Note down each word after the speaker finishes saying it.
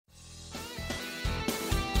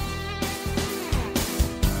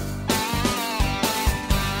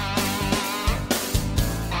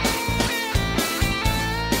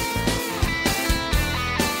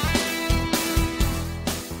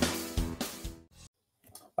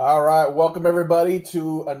All right, welcome everybody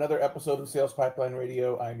to another episode of Sales Pipeline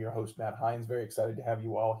Radio. I'm your host, Matt Heinz. Very excited to have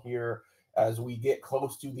you all here as we get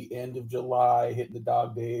close to the end of July, hitting the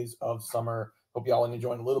dog days of summer. Hope you all are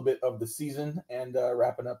enjoying a little bit of the season and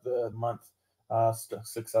wrapping up the month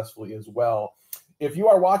successfully as well. If you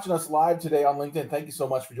are watching us live today on LinkedIn, thank you so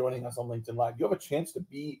much for joining us on LinkedIn Live. You have a chance to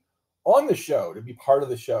be on the show, to be part of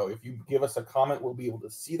the show. If you give us a comment, we'll be able to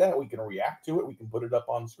see that. We can react to it. We can put it up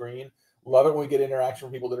on screen. Love it when we get interaction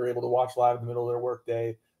from people that are able to watch live in the middle of their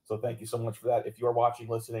workday. So thank you so much for that. If you are watching,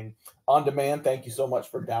 listening on demand, thank you so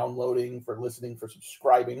much for downloading, for listening, for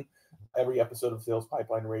subscribing. Every episode of Sales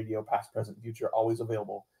Pipeline Radio, past, present, future, always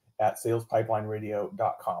available at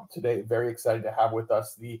salespipelineradio.com. Today, very excited to have with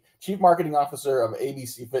us the Chief Marketing Officer of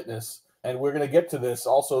ABC Fitness. And we're going to get to this,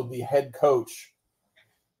 also the head coach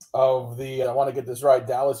of the, I want to get this right,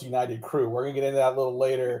 Dallas United crew. We're going to get into that a little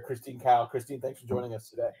later. Cristine Kao. Cristine, thanks for joining us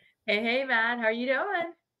today. Hey, Matt, how are you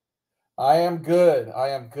doing? I am good.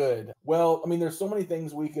 Well, I mean, there's so many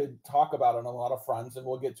things we could talk about on a lot of fronts, and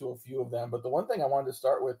we'll get to a few of them. But the one thing I wanted to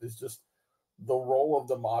start with is just the role of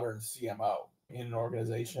the modern CMO in an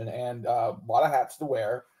organization, and a lot of hats to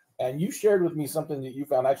wear. And you shared with me something that you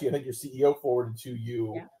found, actually, I think your CEO forwarded to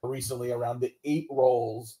you recently, around the 8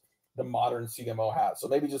 roles the modern CMO has. So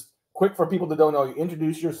maybe just quick for people that don't know, you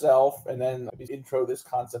introduce yourself and then intro this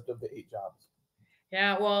concept of the 8 jobs.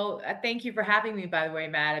 Yeah, well, thank you for having me, by the way,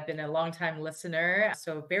 Matt. I've been a longtime listener,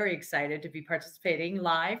 so very excited to be participating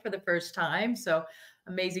live for the first time. So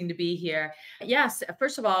amazing to be here. Yes,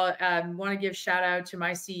 first of all, I want to give shout out to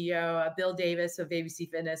my CEO, Bill Davis of ABC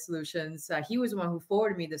Fitness Solutions. He was the one who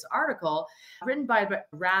forwarded me this article written by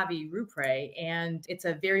Ravi Rupre, and it's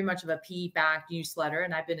a very much of a PE-backed newsletter,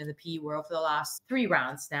 and I've been in the PE world for the last 3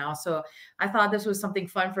 rounds now. So I thought this was something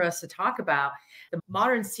fun for us to talk about. The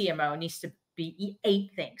modern CMO needs to be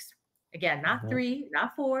 8 things. Again, not 3,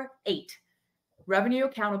 not 4, 8. Revenue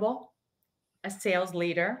accountable, a sales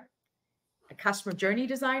leader, a customer journey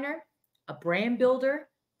designer, a brand builder,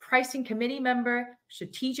 pricing committee member,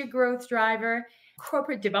 strategic growth driver,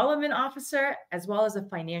 corporate development officer, as well as a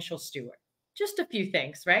financial steward. Just a few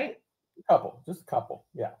things, right? Just a couple.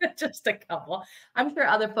 Yeah. Just a couple. I'm sure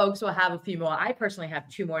other folks will have a few more. I personally have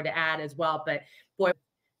 2 more to add as well, but boy,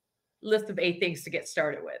 list of 8 things to get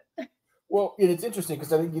started with. Well, and it's interesting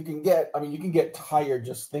because I think you can get tired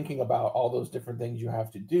just thinking about all those different things you have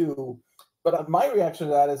to do. But my reaction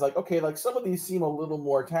to that is like, okay, like some of these seem a little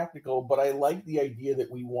more tactical, but I like the idea that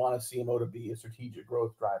we want a CMO to be a strategic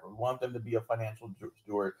growth driver. We want them to be a financial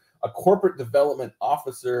steward, a corporate development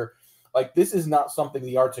officer. Like this is not something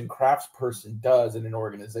the arts and crafts person does in an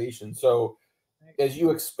organization. So as you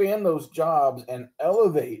expand those jobs and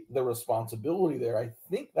elevate the responsibility there, I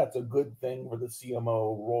think that's a good thing for the CMO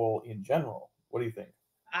role in general. What do you think?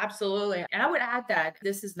 Absolutely. And I would add that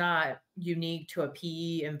this is not unique to a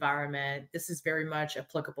PE environment. This is very much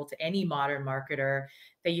applicable to any modern marketer,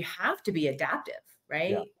 that you have to be adaptive,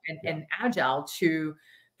 right? And agile to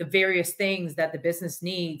the various things that the business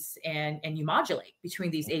needs, and you modulate between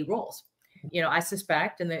these 8 roles. You know, I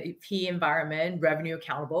suspect in the PE environment, revenue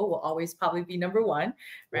accountable will always probably be number 1,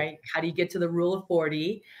 right? How do you get to the rule of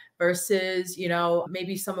 40 versus, you know,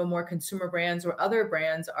 maybe some of more consumer brands or other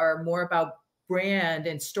brands are more about brand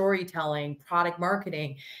and storytelling, product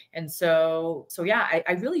marketing. And so yeah,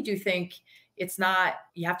 I really do think it's not,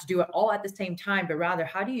 you have to do it all at the same time, but rather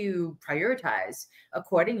how do you prioritize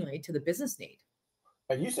accordingly to the business need?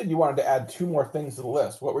 And you said you wanted to add 2 more things to the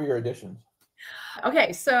list. What were your additions?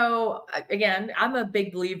 Okay, so again, I'm a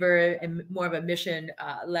big believer in more of a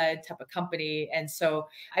mission-led type of company. And so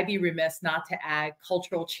I'd be remiss not to add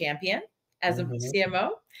cultural champion as a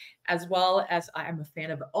CMO, as well as I'm a fan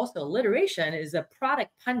of also alliteration, is a product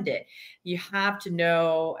pundit. You have to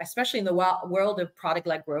know, especially in the world of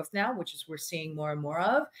product-led growth now, which is we're seeing more and more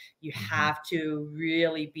of, you have to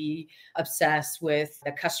really be obsessed with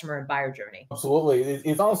the customer and buyer journey. Absolutely.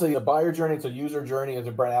 It's honestly a buyer journey. It's a user journey, as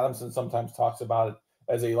Brent Adamson sometimes talks about it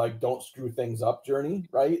as a like don't screw things up journey,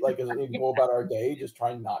 right? Like as we go about our day, just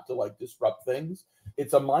trying not to like disrupt things.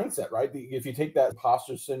 It's a mindset, right? If you take that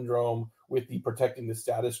imposter syndrome with the protecting the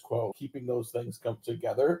status quo, keeping those things come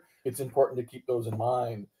together, it's important to keep those in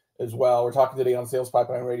mind as well. We're talking today on Sales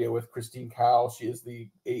Pipeline Radio with Cristine Kao. She is the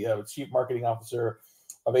Chief Marketing Officer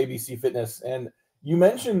of ABC Fitness. And you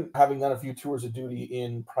mentioned having done a few tours of duty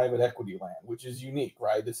in private equity land, which is unique,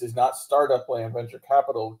 right? This is not startup land, venture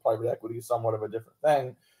capital. Private equity is somewhat of a different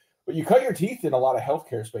thing. But you cut your teeth in a lot of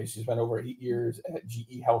healthcare space. You spent over 8 years at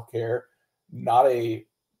GE Healthcare, not a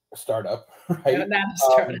startup, right? Not a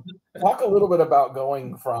startup. Talk a little bit about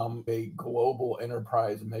going from a global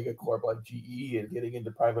enterprise megacorp like GE and getting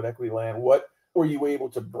into private equity land. What were you able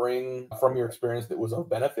to bring from your experience that was of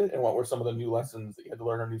benefit? And what were some of the new lessons that you had to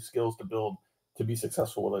learn or new skills to build to be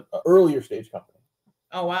successful with an earlier stage company?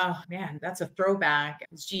 Oh, wow, man, that's a throwback.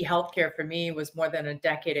 G Healthcare for me was more than a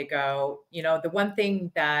decade ago. The one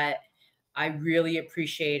thing that I really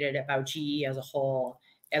appreciated about GE as a whole,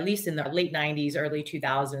 at least in the late 90s, early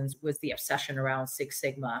 2000s, was the obsession around Six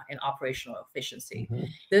Sigma and operational efficiency.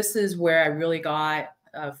 Mhm. This is where I really got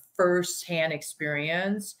a firsthand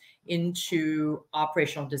experience into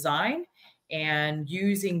operational design and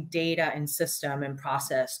using data and system and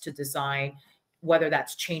process to design, whether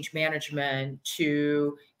that's change management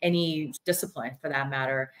to any discipline for that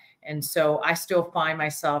matter. And so I still find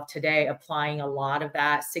myself today applying a lot of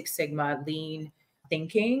that Six Sigma lean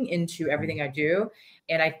thinking into everything I do.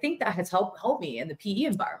 And I think that has helped me in the PE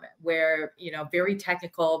environment where, very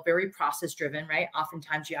technical, very process driven, right?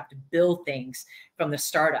 Oftentimes you have to build things from the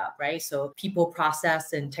startup, right? So people,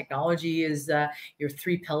 process, and technology is your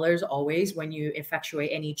three pillars always when you effectuate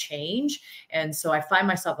any change. And so I find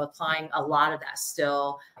myself applying a lot of that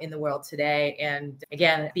still in the world today. And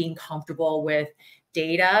again, being comfortable with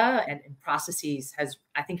data and processes has,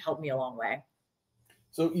 I think, helped me a long way.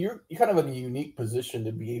 So you're kind of in a unique position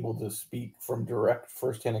to be able to speak from direct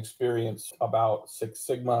firsthand experience about Six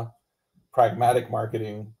Sigma, pragmatic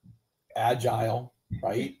marketing, agile,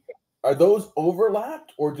 right? Are those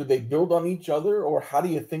overlapped or do they build on each other? Or how do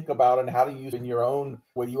you think about it and how do you use in your own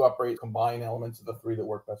way you operate, combine elements of the three that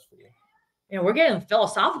work best for you? We're getting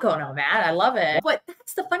philosophical now, Matt. I love it. But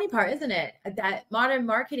that's the funny part, isn't it? That modern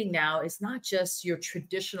marketing now is not just your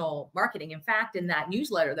traditional marketing. In fact, in that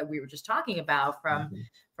newsletter that we were just talking about Mhm,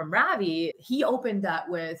 from Ravi, he opened that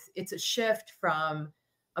with it's a shift from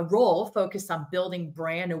a role focused on building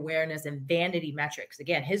brand awareness and vanity metrics.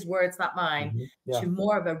 Again, his words, not mine, yeah. to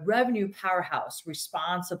more of a revenue powerhouse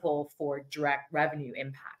responsible for direct revenue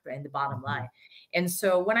impact, right, and the bottom Mhm, line. And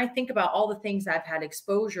so when I think about all the things I've had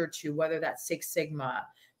exposure to, whether that's Six Sigma,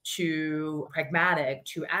 to pragmatic,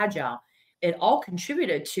 to agile, it all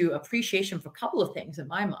contributed to appreciation for a couple of things in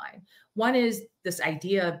my mind. One is this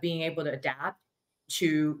idea of being able to adapt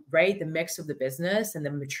to, right, the mix of the business and the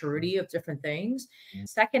maturity of different things. mhm,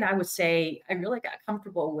 Second, I would say I really got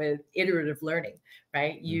comfortable with iterative learning,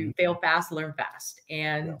 right? mhm, You fail fast, learn fast,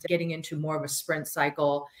 yeah. and getting into more of a sprint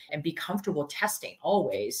cycle and be comfortable testing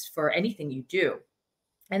always for anything you do.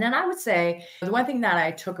 And then I would say the one thing that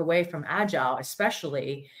I took away from Agile,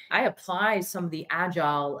 especially, I applied some of the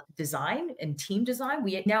Agile design and team design.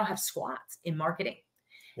 We now have squads in marketing.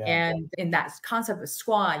 Yeah. And in that concept of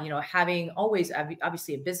squad, having always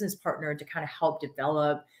obviously a business partner to kind of help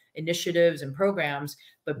develop initiatives and programs,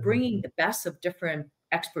 but Mhm, bringing the best of different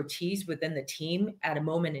expertise within the team at a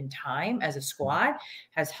moment in time as a squad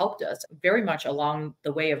has helped us very much along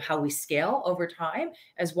the way of how we scale over time,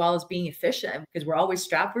 as well as being efficient because we're always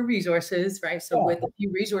strapped for resources, right? So yeah. with the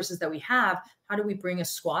few resources that we have, how do we bring a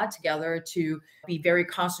squad together to be very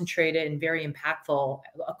concentrated and very impactful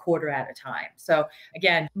a quarter at a time? So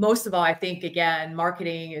again, most of all, I think, again,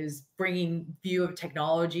 marketing is bringing view of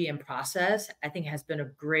technology and process, I think has been a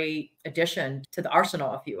great addition to the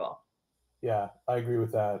arsenal, if you will. Yeah, I agree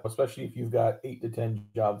with that, especially if you've got 8 to 10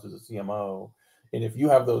 jobs as a CMO. And if you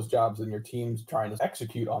have those jobs and your team's trying to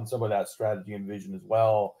execute on some of that strategy and vision as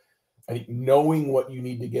well, I think knowing what you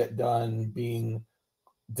need to get done, being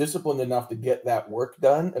disciplined enough to get that work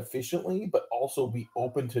done efficiently, but also be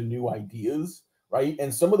open to new ideas, right?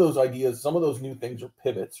 And some of those ideas, some of those new things are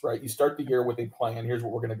pivots, right? You start the year with a plan. Here's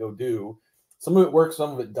what we're going to go do. Some of it works,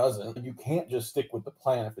 some of it doesn't. You can't just stick with the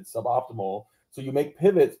plan if it's suboptimal. So you make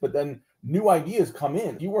pivots, but then new ideas come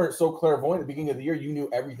in. You weren't so clairvoyant at the beginning of the year. You knew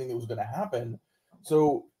everything that was going to happen.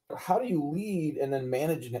 So how do you lead and then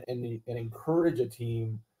manage and encourage a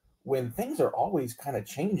team when things are always kind of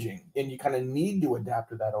changing and you kind of need to adapt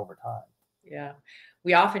to that over time? Yeah.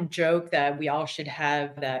 We often joke that we all should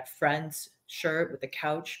have that Friends shirt with the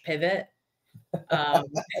couch pivot. Um,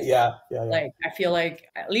 Yeah, yeah, yeah. like, I feel like,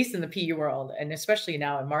 at least in the PE world, and especially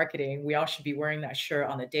now in marketing, we all should be wearing that shirt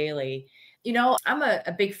on the daily. I'm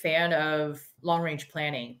a big fan of long range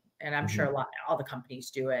planning, and I'm sure Mhm, all the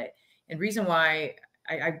companies do it. And reason why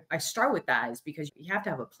I start with that is because you have to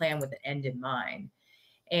have a plan with an end in mind.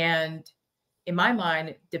 And in my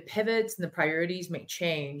mind, the pivots and the priorities may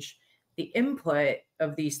change. The input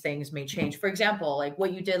of these things may change. For example, like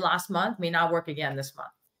what you did last month may not work again this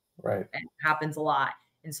month. right. It happens a lot.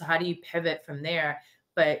 And so how do you pivot from there?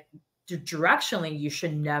 But directionally, you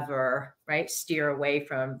should never, right, steer away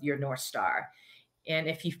from your North Star. And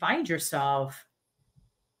if you find yourself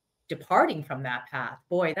departing from that path,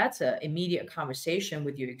 boy, that's an immediate conversation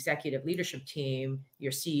with your executive leadership team,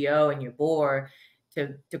 your CEO, and your board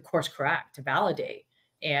to course correct, to validate.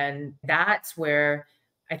 And that's where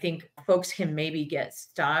I think folks can maybe get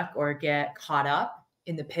stuck or get caught up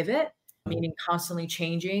in the pivot, meaning constantly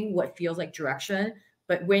changing what feels like direction.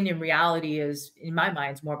 But when in reality is, in my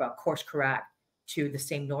mind, it's more about course correct to the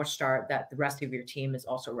same North Star that the rest of your team is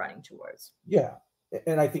also running towards. Yeah.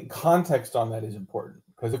 And I think context on that is important,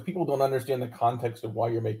 because if people don't understand the context of why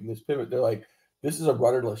you're making this pivot, they're like, this is a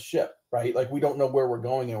rudderless ship, right? Like, we don't know where we're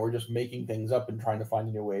going and we're just making things up and trying to find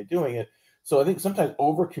a new way of doing it. So I think sometimes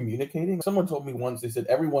over communicating, someone told me once, they said,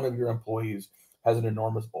 every one of your employees has an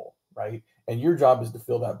enormous bowl, right? And your job is to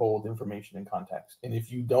fill that bowl with information and context. And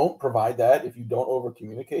if you don't provide that, if you don't over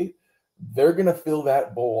communicate, they're going to fill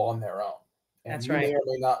that bowl on their own. And That's you right. may or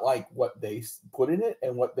may not like what they put in it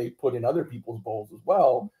and what they put in other people's bowls as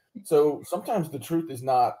well. So sometimes the truth is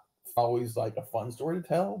not always like a fun story to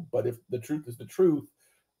tell, but if the truth is the truth,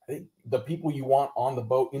 I think the people you want on the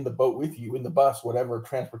boat, in the boat with you, in the bus, whatever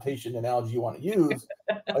transportation analogy you want to use,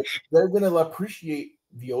 like, they're going to appreciate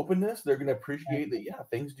the openness. They're going to appreciate that, yeah,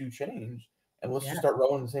 things do change, and let's just start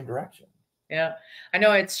rowing in the same direction. Yeah. I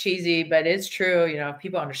know it's cheesy, but it's true. If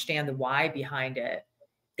people understand the why behind it,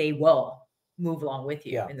 they will move along with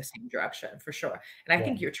you in the same direction for sure. And I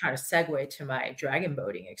think you're trying to segue to my dragon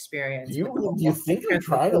boating experience. Do you think I'm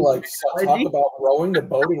trying to like talk about rowing the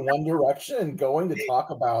boat in one direction and going to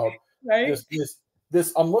talk about this?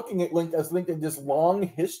 I'm looking at LinkedIn, this long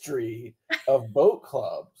history of boat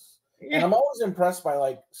clubs. And I'm always impressed by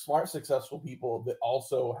like smart, successful people that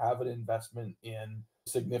also have an investment in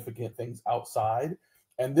significant things outside.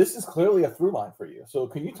 And this is clearly a through line for you. So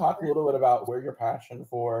can you talk a little bit about where your passion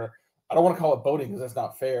for, I don't want to call it boating because that's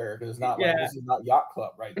not fair, because it's not like, this is not yacht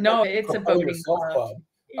club, right? No, it's a boating club.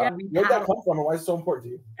 Where did that come from and why is it so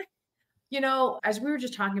important to you? As we were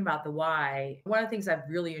just talking about the why, one of the things I've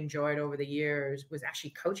really enjoyed over the years was actually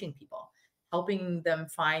coaching people, helping them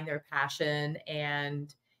find their passion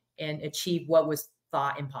and achieve what was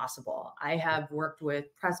thought impossible. I have worked with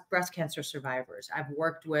breast cancer survivors. I've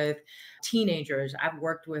worked with teenagers. I've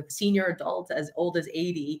worked with senior adults as old as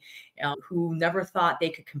 80 who never thought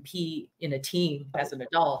they could compete in a team as an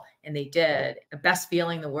adult, and they did. The best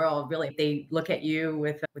feeling in the world, really. They look at you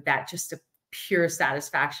with that just a pure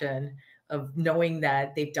satisfaction of knowing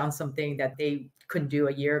that they've done something that they couldn't do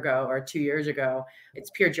a year ago or 2 years ago.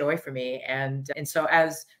 It's pure joy for me. And so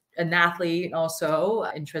as an athlete also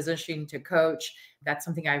in transitioning to coach, that's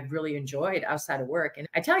something I've really enjoyed outside of work. And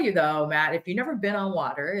I tell you though, Matt, if you've never been on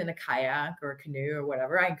water in a kayak or a canoe or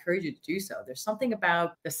whatever, I encourage you to do so. There's something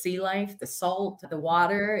about the sea life, the salt, the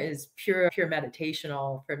water is pure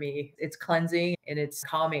meditational for me. It's cleansing and it's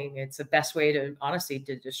calming. It's the best way to honestly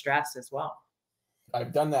to distress as well.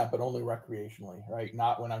 I've done that, but only recreationally, right?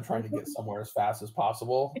 Not when I'm trying to get somewhere as fast as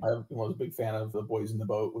possible. I was a big fan of The Boys in the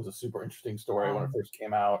Boat. It was a super interesting story when it first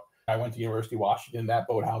came out. I went to University of Washington. That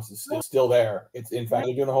boathouse is still there. It's, in fact,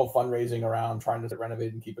 they're doing a whole fundraising around trying to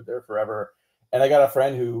renovate and keep it there forever. And I got a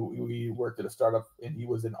friend who we worked at a startup, and he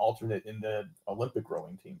was an alternate in the Olympic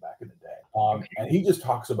rowing team back in the day. And he just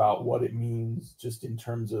talks about what it means just in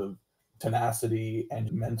terms of tenacity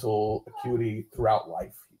and mental acuity throughout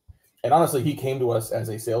life. And honestly, he came to us as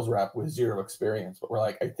a sales rep with zero experience, but we're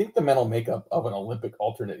like, I think the mental makeup of an Olympic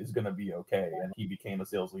alternate is going to be okay. And he became a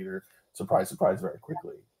sales leader, surprise, surprise, very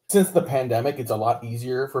quickly. Since the pandemic, it's a lot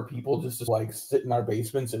easier for people just to like sit in our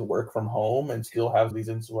basements and work from home and still have these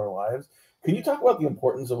insular lives. Can you talk about the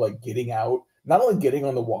importance of like getting out, not only getting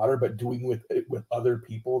on the water, but doing with other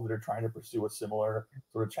people that are trying to pursue a similar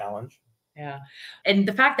sort of challenge? Yeah. And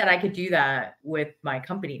the fact that I could do that with my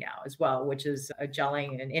company now as well, which is a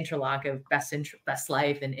gelling and interlock of best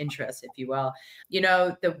life and interest, if you will.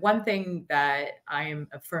 The one thing that I am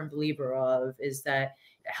a firm believer of is that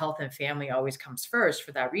health and family always comes first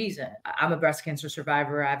for that reason. I'm a breast cancer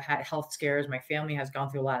survivor. I've had health scares. My family has gone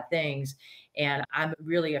through a lot of things. And I'm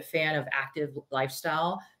really a fan of active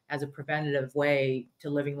lifestyle as a preventative way to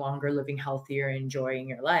living longer, living healthier, enjoying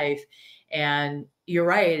your life. And you're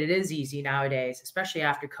right, it is easy nowadays, especially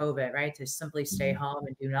after COVID, right? To simply stay home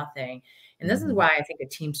and do nothing. And this is why I think a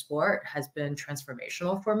team sport has been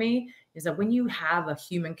transformational for me, is that when you have a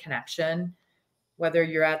human connection, whether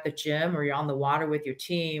you're at the gym or you're on the water with your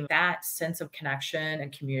team, that sense of connection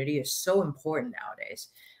and community is so important nowadays.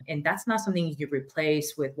 And that's not something you could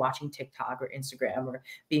replace with watching TikTok or Instagram or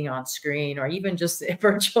being on screen or even just a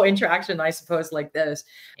virtual interaction, I suppose, like this.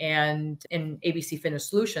 And in ABC Fitness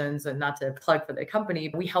Solutions, and not to plug for the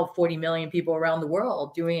company, we help 40 million people around the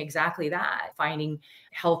world doing exactly that, finding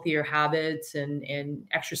healthier habits and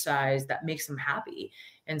exercise that makes them happy.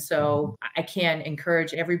 And so I can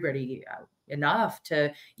encourage everybody enough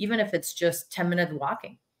to, even if it's just 10 minutes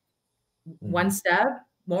walking, one step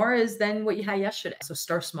more is than what you had yesterday. So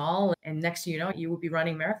start small, and next thing you know, you will be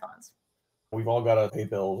running marathons. We've all got to pay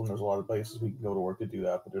bills, and there's a lot of places we can go to work to do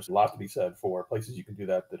that. But there's a lot to be said for places you can do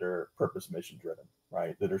that are purpose mission driven,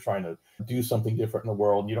 right? That are trying to do something different in the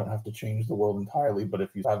world. You don't have to change the world entirely, but if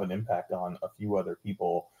you have an impact on a few other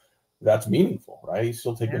people, that's meaningful, right? You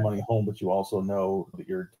still take your money home, but you also know that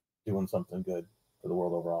you're doing something good for the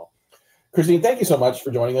world overall. Cristine, thank you so much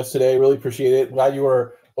for joining us today. Really appreciate it. Glad you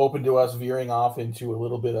were open to us veering off into a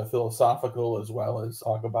little bit of philosophical as well as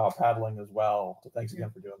talk about paddling as well. So thanks again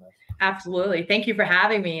for doing this. Absolutely. Thank you for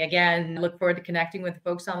having me. Again, look forward to connecting with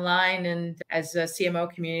folks online. And as a CMO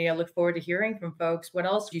community, I look forward to hearing from folks. What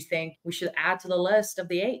else do you think we should add to the list of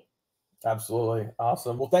the 8? Absolutely.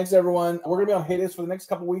 Awesome. Well, thanks, everyone. We're going to be on hiatus for the next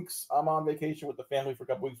couple of weeks. I'm on vacation with the family for a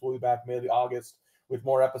couple of weeks. We'll be back mid-August with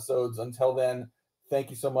more episodes. Until then, thank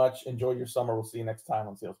you so much. Enjoy your summer. We'll see you next time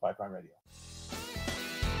on Sales Pipeline Radio.